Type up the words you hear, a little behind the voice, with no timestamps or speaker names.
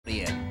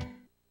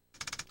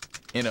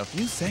In a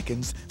few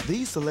seconds,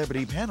 these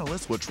celebrity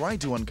panelists will try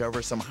to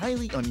uncover some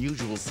highly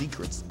unusual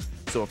secrets.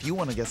 So if you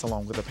want to guess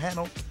along with the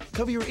panel,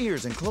 cover your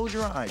ears and close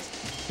your eyes.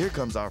 Here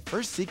comes our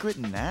first secret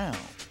now.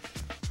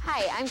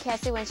 Hi, I'm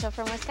Cassie Winchell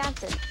from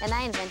Wisconsin, and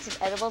I invented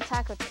edible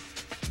taco tips.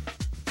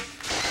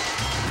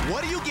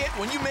 What do you get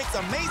when you mix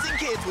amazing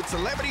kids with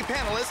celebrity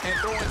panelists and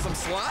throw in some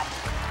slop?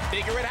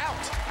 Figure it out.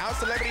 Our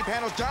celebrity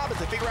panel's job is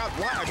to figure out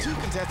why our two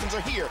contestants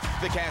are here.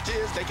 The catch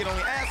is they can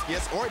only ask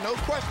yes or no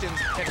questions.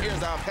 And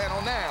here's our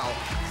panel now.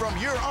 From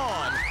You're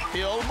On,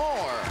 Phil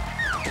Moore.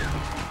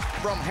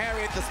 From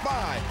Harriet the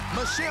Spy,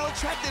 Michelle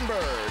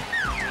Trachtenberg.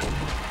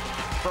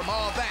 From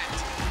All That,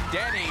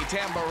 Danny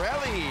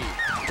Tamborelli.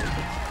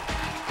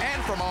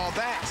 And from All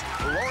That,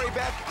 Lori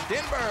Beth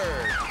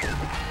Denberg.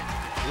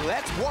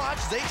 Let's watch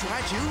they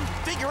try to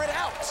figure it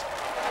out.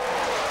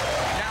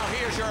 Now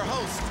here's your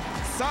host,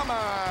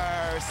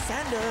 Summer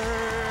Sanders.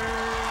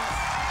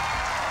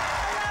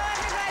 Hello,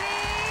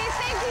 everybody.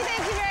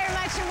 Thank you very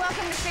much, and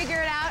welcome to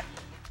Figure It Out.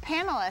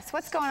 Panelists,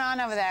 what's going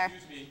on over there?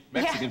 Excuse me.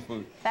 Mexican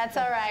food. That's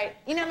all right.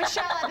 You know,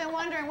 Michelle, I've been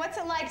wondering, what's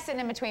it like sitting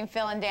in between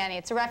Phil and Danny?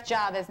 It's a rough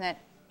job, isn't it?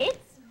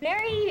 It's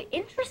very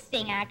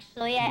interesting,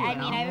 actually. I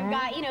mean, I've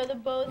got, you know, the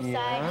both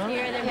sides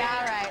here. They're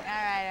All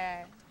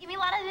right. give me a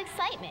lot of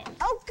excitement.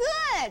 Oh,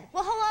 good.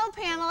 Well, hello,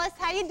 panelists.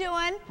 How you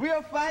doing? We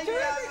are fine.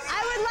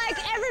 I would like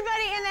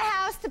everybody in the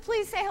house to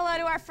please say hello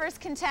to our first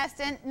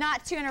contestant,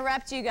 not to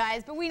interrupt you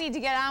guys, but we need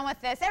to get on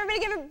with this. Everybody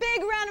give a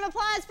big round of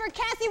applause for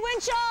Cassie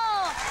Winchell.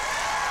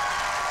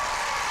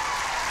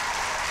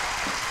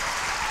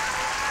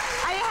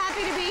 Are you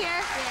happy to be here?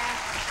 Yeah.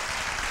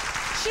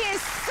 She is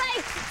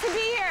psyched to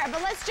be here,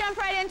 but let's jump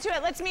right into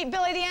it. Let's meet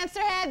Billy the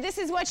Answerhead. This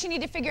is what you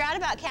need to figure out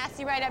about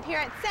Cassie right up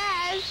here. It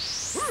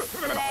says,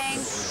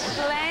 blank,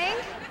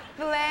 blank,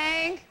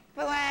 blank,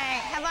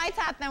 blank. Have I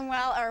taught them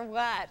well or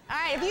what? All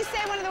right, if you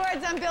say one of the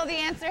words on Bill the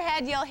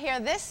Answerhead, you'll hear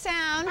this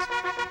sound.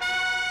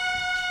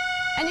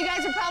 And you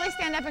guys would probably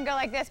stand up and go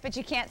like this, but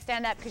you can't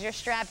stand up because you're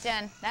strapped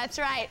in. That's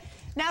right.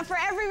 Now, for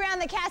every round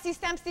that Cassie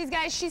stumps these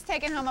guys, she's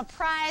taking home a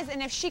prize, and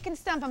if she can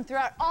stump them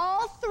throughout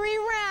all 3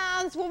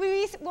 rounds, will we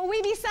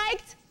be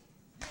psyched?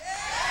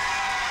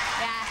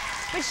 Yeah.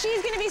 But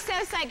she's going to be so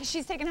psyched because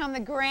she's taking home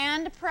the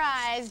grand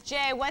prize.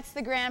 Jay, what's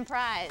the grand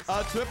prize?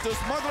 A trip to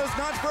Smuggler's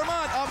Notch,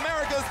 Vermont,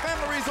 America's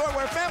family resort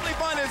where family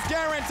fun is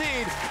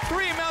guaranteed.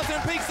 3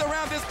 mountain peaks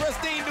around this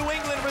pristine New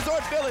England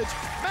resort village.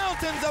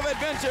 Mountains of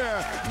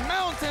adventure,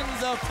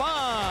 mountains of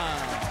fun.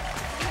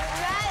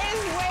 That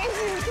is way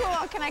too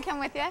cool. Can I come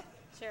with you?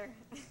 Sure.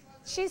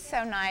 She's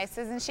so nice,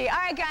 isn't she? All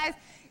right, guys,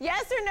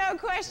 yes or no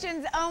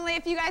questions only.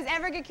 If you guys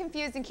ever get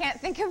confused and can't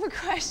think of a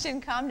question,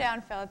 calm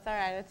down, Phil. It's all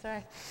right, it's all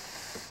right.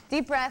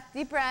 Deep breath,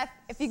 deep breath.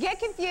 If you get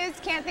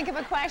confused, can't think of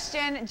a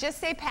question, just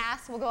say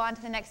pass. We'll go on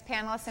to the next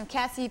panelist. And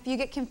Cassie, if you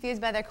get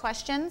confused by their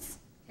questions...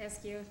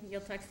 Ask you,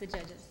 you'll talk to the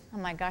judges. Oh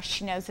my gosh,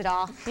 she knows it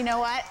all. You know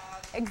what?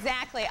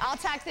 Exactly. I'll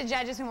talk to the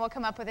judges and we'll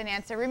come up with an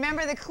answer.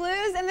 Remember, the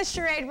clues and the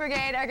charade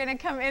brigade are going to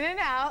come in and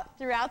out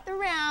throughout the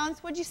rounds.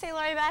 What'd you say,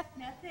 Lori Beth?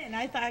 Nothing.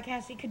 I thought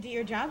Cassie could do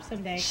your job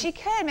someday. She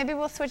could. Maybe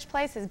we'll switch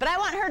places. But I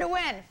want her to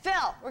win.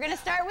 Phil, we're going to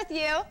start with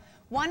you.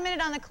 1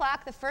 minute on the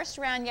clock. The first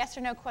round, yes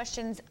or no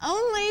questions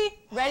only.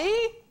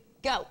 Ready?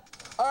 Go.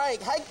 All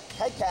right.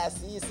 Hi,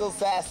 Cassie. You're so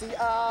sassy.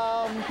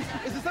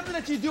 Is it something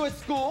that you do at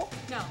school?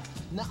 No.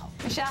 No.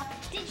 Michelle?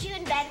 Did you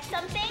invent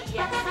something?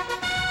 Yes.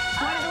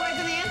 One of the words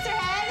on the answer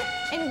head.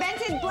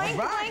 Invented blank,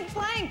 blank,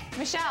 blank.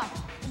 Michelle?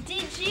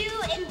 Did you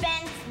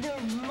invent the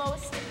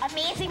most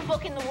amazing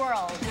book in the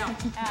world? No.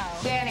 Oh.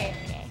 Danny?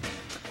 Okay.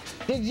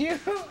 Did you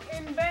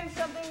invent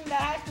something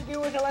that has to do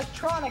with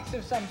electronics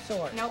of some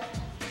sort? Nope.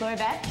 Lori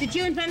Beth? Did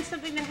you invent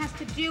something that has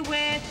to do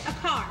with a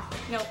car?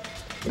 Nope.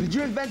 Did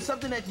you invent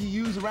something that you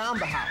use around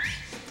the house?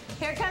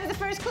 Here comes the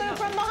first clue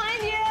from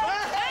behind you.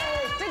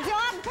 The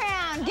dog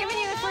pound, giving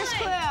you the first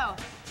clue.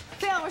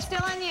 Phil, we're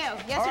still on you.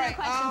 Yes or no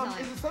questions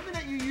only. Is it something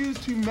that you use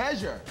to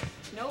measure?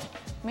 Nope.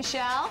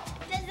 Michelle?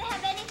 Does it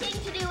have anything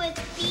to do with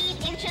feet,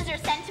 inches, or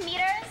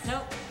centimeters?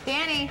 Nope.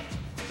 Danny?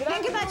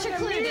 Think about your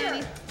clue,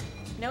 Danny.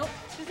 Nope.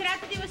 Does it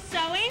have to do with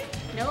sewing?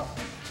 Nope.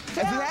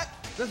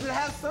 Does it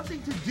have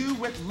something to do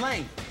with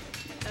length?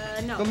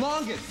 No. The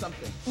longest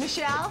something.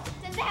 Michelle?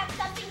 Does it have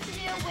something to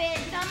do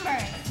with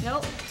numbers?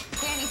 Nope.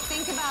 Danny,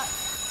 think about,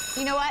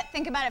 you know what?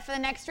 Think about it for the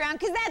next round,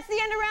 because that's the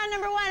end of round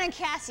number 1. And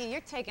Cassie,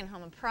 you're taking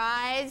home a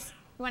prize.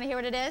 You want to hear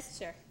what it is?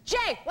 Sure.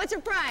 Jay, what's your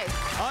prize?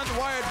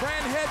 Unwired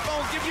brand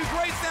headphones give you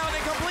great sound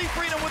and complete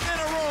freedom within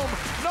a room.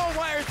 No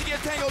wires to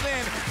get tangled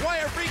in.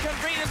 Wire-free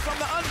convenience from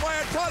the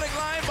Unwired product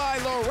line by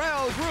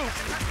Laurel Group.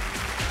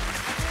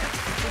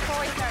 Before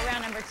we start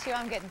round number 2,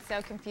 I'm getting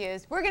so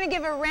confused. We're going to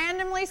give a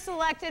randomly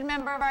selected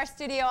member of our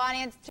studio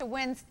audience to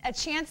win a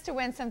chance to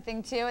win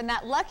something too, and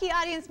that lucky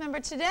audience member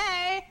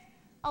today,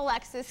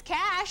 Alexis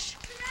Cash.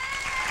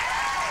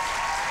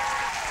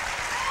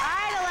 All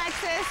right,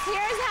 Alexis,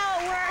 here's how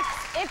it works.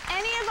 If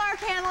any of our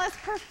panelists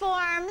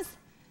performs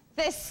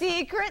the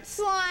secret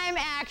slime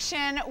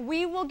action,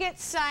 we will get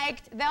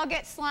psyched, they'll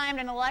get slimed,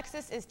 and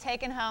Alexis is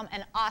taking home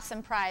an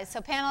awesome prize.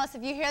 So panelists,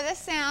 if you hear this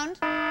sound,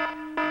 do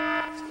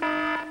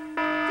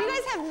you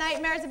guys have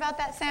nightmares about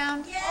that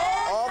sound?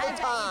 Yeah. All the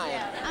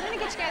time. I'm gonna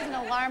get you guys an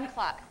alarm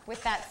clock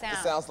with that sound.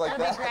 It sounds like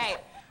That'll that. be great.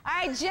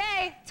 All right,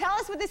 Jay, tell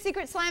us what the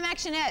secret slime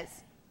action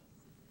is.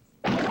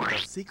 The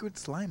secret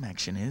slime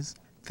action is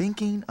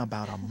thinking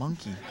about a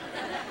monkey.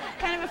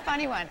 Kind of a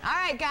funny one. All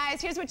right,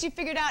 guys, here's what you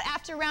figured out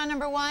after round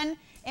number 1.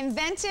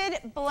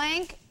 Invented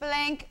blank,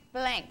 blank,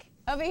 blank.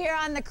 Over here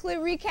on the clue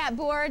recap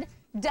board,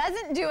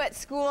 doesn't do at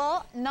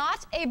school,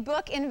 not a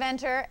book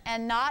inventor,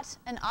 and not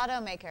an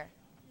automaker.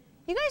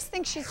 You guys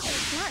think she's pretty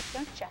smart,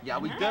 don't you? Yeah,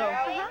 we do.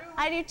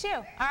 I do too.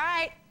 All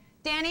right,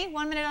 Danny,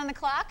 1 minute on the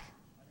clock.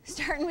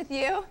 Starting with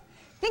you.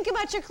 Think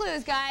about your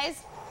clues,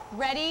 guys.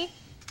 Ready,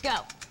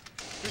 go.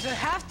 Does it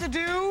have to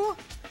do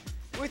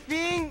with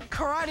being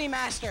karate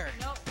master?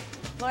 Nope.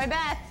 Lori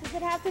Beth. Does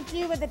it have to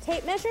do with a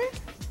tape measure?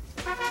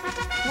 One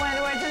of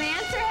the words in the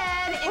answer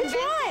head. Which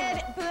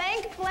Invented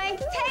blank, blank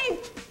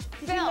tape.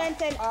 You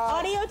invented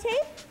audio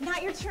tape?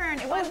 Not your turn.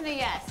 It wasn't a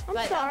yes. I'm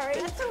but sorry.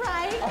 That's all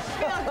right.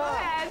 Phil, go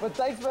ahead. But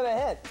thanks for the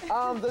hint.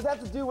 Does it have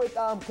to do with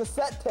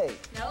cassette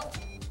tape? Nope.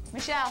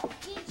 Michelle.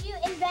 Did you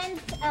invent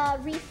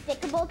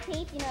restickable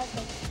tape? You know,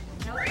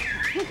 Nope.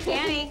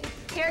 Danny,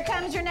 here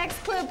comes your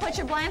next clue. Put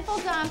your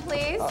blindfolds on,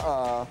 please.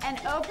 And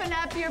open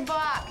up your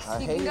box.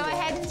 You can go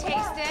ahead and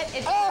taste it.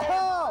 It's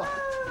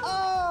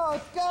Oh,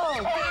 it's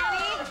going.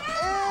 Danny,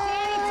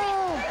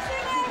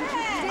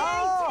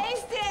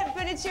 taste it,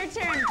 but it's your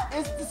turn.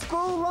 It's the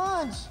school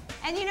lunch.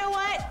 And you know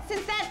what?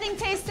 Since that thing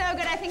tastes so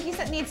good, I think you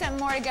need something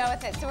more to go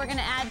with it. So we're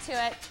gonna add to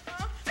it.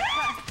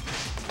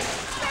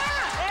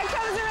 There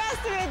comes the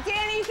rest of it.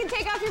 Danny, you can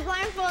take off your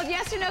blindfold.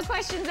 Yes or no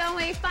questions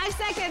only. 5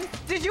 seconds.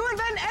 Did you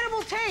invent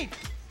edible tape?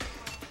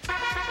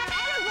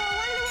 Edible,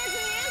 one of the words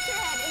in the answer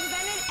head.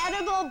 Invented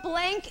edible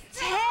blank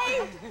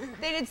tape.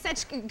 They did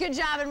such a good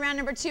job in round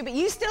number 2, but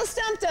you still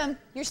stumped them.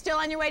 You're still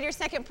on your way to your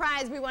second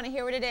prize. We want to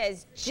hear what it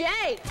is.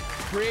 Jay.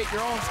 Create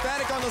your own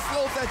static on the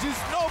slopes as you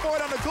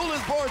snowboard on the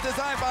coolest boards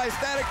designed by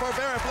Static for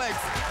Veriflex.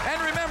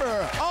 And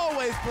remember,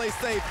 always play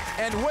safe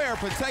and wear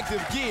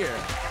protective gear.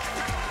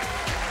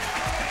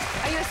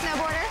 Are you a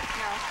snowboarder?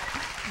 No.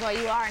 Well,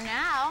 you are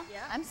now.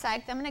 Yeah. I'm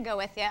psyched. I'm going to go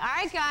with you. All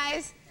right,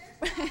 guys.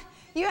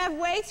 You have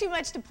way too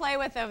much to play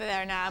with over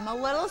there now. I'm a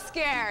little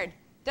scared.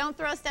 Don't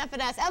throw stuff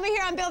at us. Over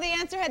here on Bill the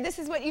Answerhead, this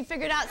is what you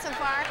figured out so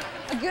far.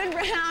 A good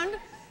round.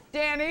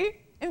 Danny,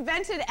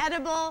 invented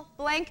edible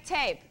blank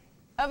tape.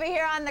 Over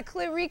here on the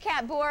clue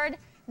recap board,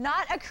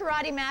 not a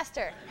karate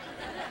master.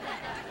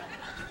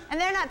 And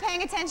they're not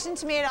paying attention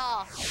to me at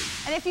all.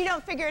 And if you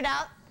don't figure it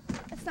out,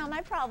 it's not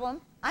my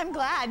problem. I'm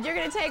glad. You're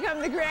gonna take home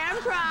the grand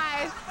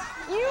prize.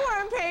 You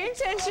weren't paying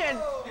attention.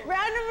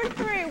 Round number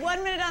 3,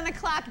 1 minute on the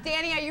clock.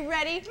 Danny, are you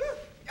ready?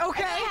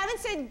 Okay. I haven't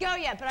said go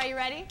yet, but are you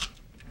ready?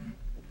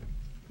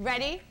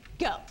 Ready,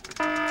 go.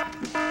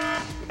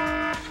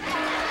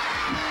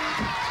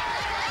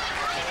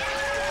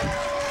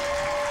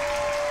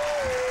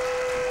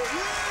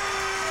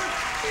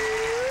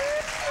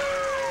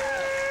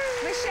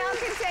 Michelle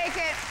can take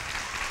it.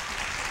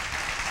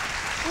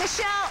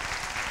 Michelle,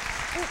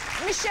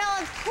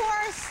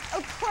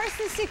 of course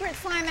the secret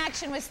slime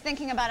action was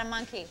thinking about a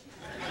monkey.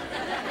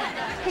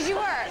 Because you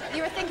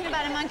were thinking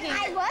about a monkey.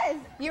 I was.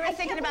 You were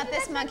thinking about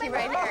this monkey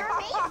right here.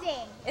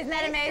 Amazing. Isn't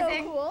that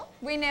amazing? So cool.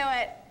 We knew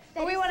it.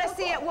 But we want to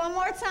see it one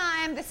more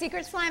time, the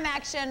secret slime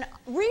action.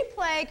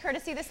 Replay,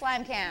 courtesy the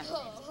slime cam.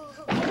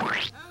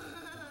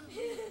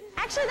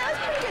 Actually, that was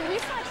pretty good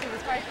reflexes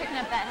as far as picking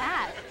up that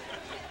hat.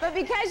 But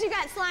because you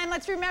got slime,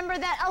 let's remember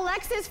that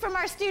Alexis from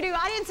our studio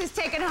audience is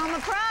taking home a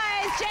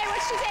prize. Jay,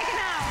 what's she taking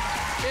home?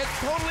 It's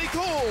totally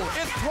cool.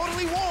 It's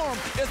totally warm.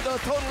 It's the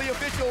totally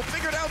official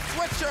Figured Out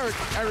sweatshirt.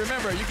 And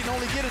remember, you can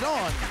only get it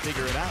on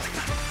Figure It Out.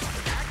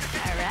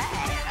 All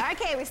right.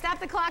 Okay, we stopped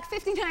the clock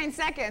 59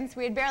 seconds.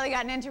 We had barely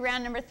gotten into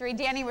round number 3.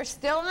 Danny, we're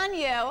still on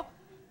you.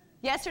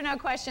 Yes or no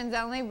questions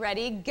only.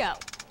 Ready, go.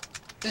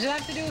 Does it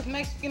have to do with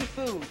Mexican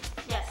food?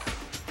 Yes.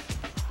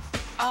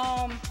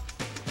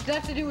 Does it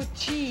have to do with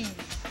cheese?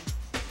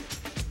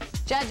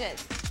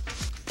 Judges.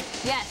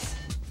 Yes.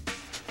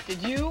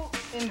 Did you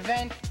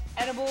invent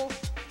edible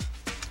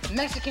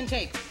Mexican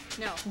tape?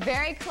 No.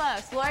 Very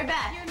close. Lori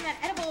Beth. You invent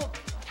edible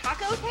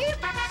taco tape?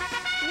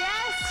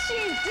 Yes, she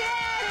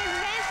did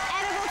invent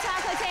edible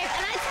taco tape.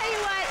 And I tell you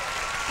what,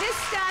 this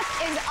stuff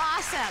is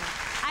awesome.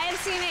 I have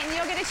seen it, and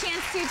you'll get a chance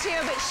to too.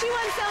 But she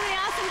won so many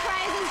awesome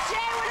prizes.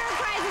 Jay, what are her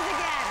prizes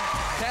again?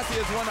 Cassie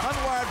has won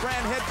Unwired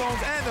brand headphones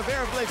and the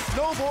Veriflex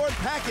snowboard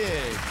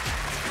package.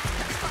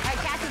 All right,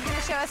 Cassie's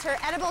gonna show us her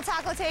edible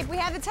taco tape. We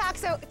have the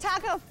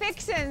taco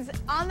fixins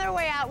on their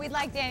way out. We'd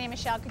like Danny and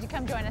Michelle. Could you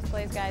come join us,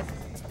 please, guys?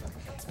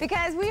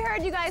 Because we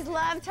heard you guys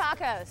love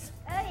tacos.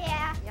 Oh,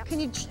 yeah. Can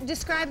you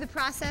describe the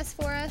process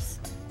for us?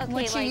 Okay,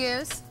 what you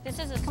use? This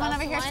is a Come on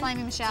over salsa here, one,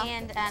 Slimy Michelle.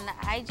 And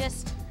I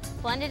just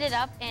blended it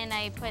up, and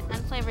I put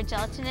unflavored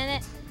gelatin in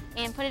it,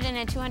 and put it in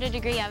a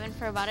 200-degree oven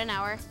for about an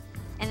hour.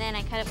 And then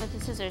I cut it with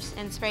the scissors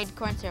and sprayed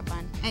corn syrup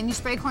on. And you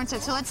spray corn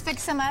syrup. So let's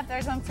fix them up.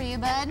 There's one for you,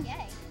 bud.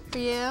 Yay. For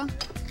you.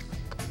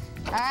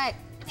 All right.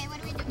 Okay,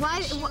 what do we do?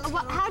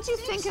 How'd you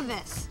think of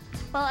this?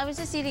 Well, I was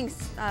just eating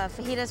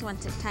fajitas one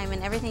time,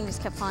 and everything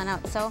just kept falling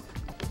out. So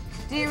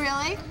Do you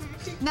really?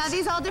 Now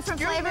these all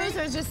different flavors,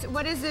 or just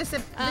what is this?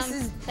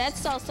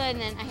 That's salsa, and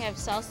then I have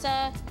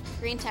salsa,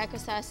 green taco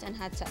sauce, and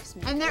hot sauce.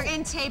 And they're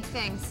in tape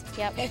things.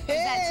 Yep. Is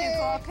that too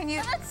cool? Can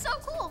you? That's so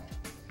cool.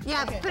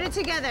 Yeah, put it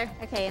together.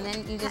 Okay, and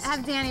then you just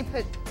have Danny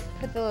put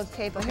the little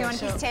tape. Okay, you want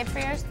a piece of tape for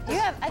yours? You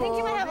have. I think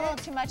you might have a little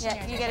too much in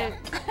yours. You get it.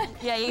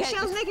 Yeah, you get.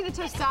 Michelle's making a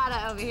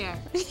tostada over here.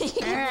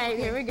 All right,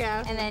 here we go.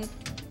 And then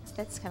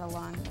that's kind of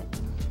long, but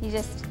you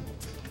just.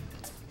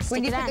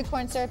 When you put the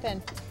corn syrup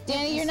in.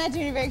 Danny, you're not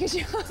doing a very good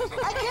job.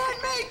 I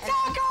can't make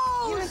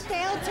tacos! You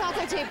failed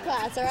taco tape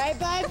class, all right,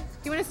 bud?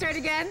 You want to start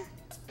again?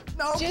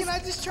 No, can I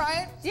just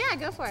try it? Yeah,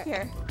 go for it.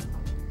 Here.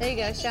 There you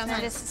go, show me.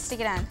 Just stick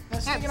it on.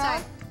 Stick it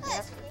on?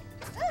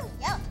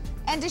 Yep.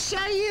 And to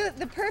show you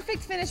the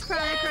perfect finished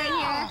product right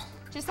here,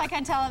 just like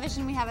on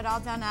television, we have it all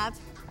done up.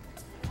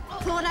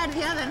 Pull it out of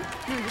the oven.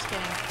 No, I'm just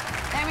kidding.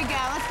 There we go.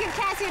 Let's give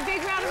Cassie a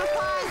big round of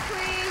applause,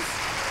 please.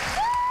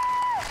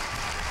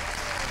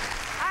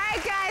 All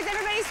right, guys,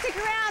 everybody stick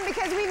around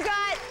because we've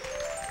got...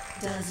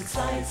 Does it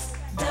slice,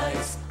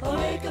 dice, or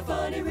make a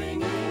funny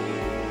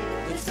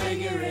ringy? Let's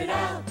figure it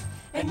out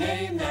and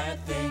name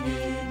that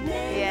thingy.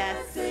 Name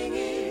that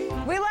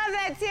thingy. We love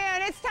that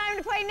tune. It's time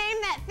to play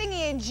Name That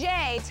Thingy. And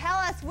Jay, tell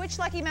us which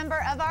lucky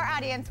member of our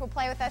audience will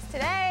play with us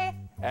today.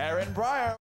 Aaron Breyer.